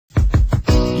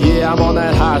I'm on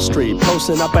that high street,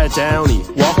 posting up at Downey.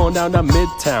 Walk on down to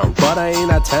Midtown, but I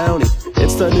ain't a townie.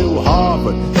 It's the new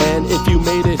Harvard, and if you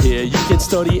made it here, you can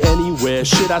study anywhere.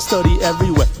 Shit, I study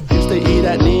everywhere. Used to eat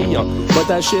at Neon, but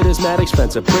that shit is mad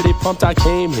expensive. Pretty pumped I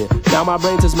came here, now my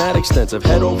brains is mad extensive.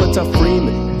 Head over to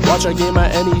Freeman, watch a game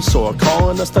at any sort.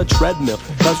 Calling us the treadmill,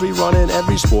 cause we run in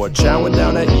every sport. Chowing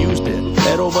down at used it,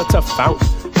 head over to Fountain.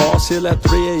 Falls Hill at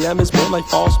 3 AM is more like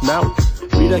False Mountain.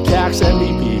 We the Cax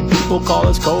MVP, people call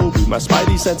us Kobe. My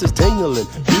spidey sense is tingling,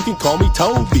 you can call me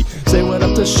Toby. Say what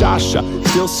up to Shasha,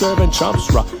 still serving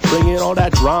chumps raw. Bringing all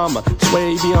that drama,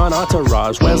 sway beyond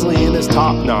entourage. Wesley in his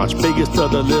top notch, biggest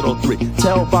of the little three.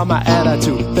 Tell by my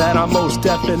attitude that I'm most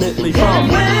definitely from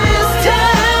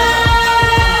WESTECH.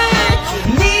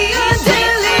 Neon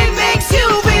daily makes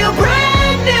you feel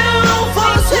brand new.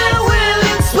 False Hill will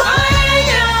inspire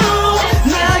you.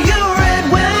 Now you're at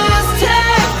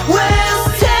WESTECH,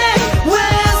 WESTECH,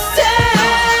 WESTECH.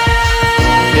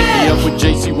 Hit me up with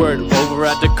JC Word over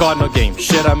at the Cardinal game.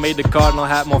 Shit, I made the Cardinal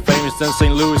hat more famous than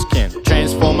St. Louis can.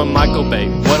 Transforming Michael Bay,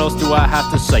 what else do I have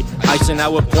to say? Icing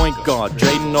out with point guard,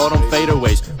 trading all them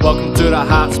fadeaways. Welcome to the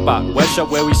hot spot, West Shop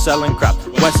where we selling crap.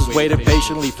 West has waited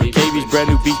patiently for KV's brand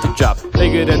new beat to drop.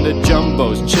 Bigger than the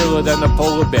Jumbos, chiller than the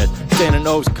polar bears. Standing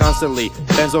O's constantly,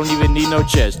 fans don't even need no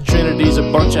chairs. Trinity's a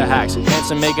bunch of hacks,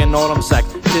 Hanson making all them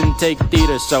sacks. Didn't take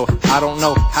theater, so I don't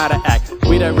know how to act.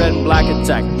 We that red and black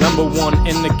attack, #1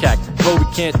 in the CAC. But we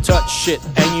can't touch shit,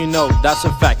 and you know that's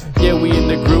a fact. Yeah, we in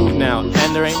the groove now,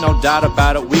 and there ain't no doubt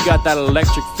about it. We got that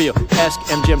electric feel, ask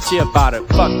MGMT about it.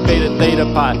 Fuck Beta Theta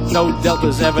Pi, no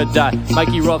Deltas ever die.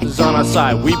 Mikey Roth is on our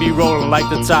side, we be rolling like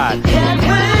the tide. At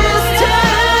WESTECH,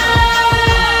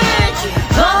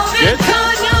 all the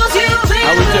Cardinals you've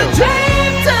ever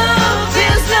dreamed of,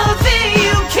 there's nothing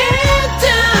you can't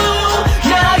do.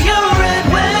 Now you're at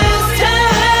WESTECH.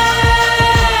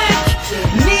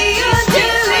 Neon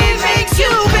daily makes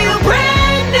you feel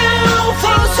brand new.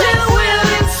 False Hill will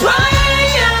inspire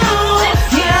you.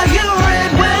 Now you're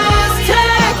at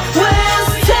WESTECH,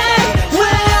 WESTECH,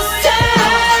 WESTECH.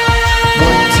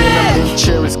 110, I'm in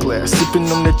cherry's glass, sipping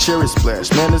on that cherry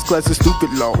splash. Man, this glass is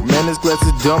stupid low. Man, this glass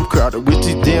is dumb crowded. Wish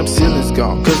these damn ceilings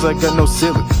gone, cause I got no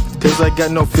ceiling, cause I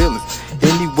got no feelings.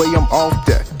 Anyway, I'm off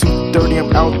that 230,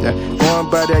 I'm out there, going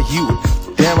by that Hewitt.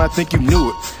 Damn, I think you knew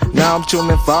it. Now I'm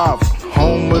chillin' 5,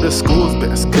 home of the school's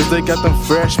best, cause they got them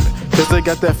freshmen, cause they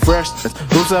got that freshness.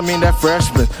 Oops, I mean that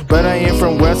freshman, but I ain't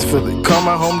from West Philly. Call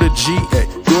my home to GA,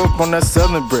 grew up on that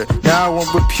southern bread. Now I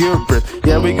want with purebred.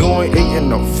 Yeah, we going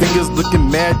 8-0, fingers looking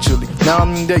mad chilly. Now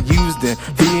I'm in that used in,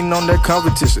 feeding on that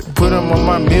competition. Put them on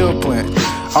my meal plan,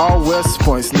 all West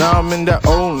Points. Now I'm in that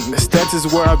oldness, that is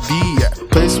where I be at.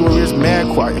 Place where it's mad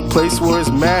quiet, place where it's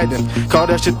madden. Call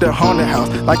that shit the haunted house,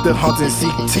 like the haunting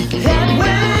CT.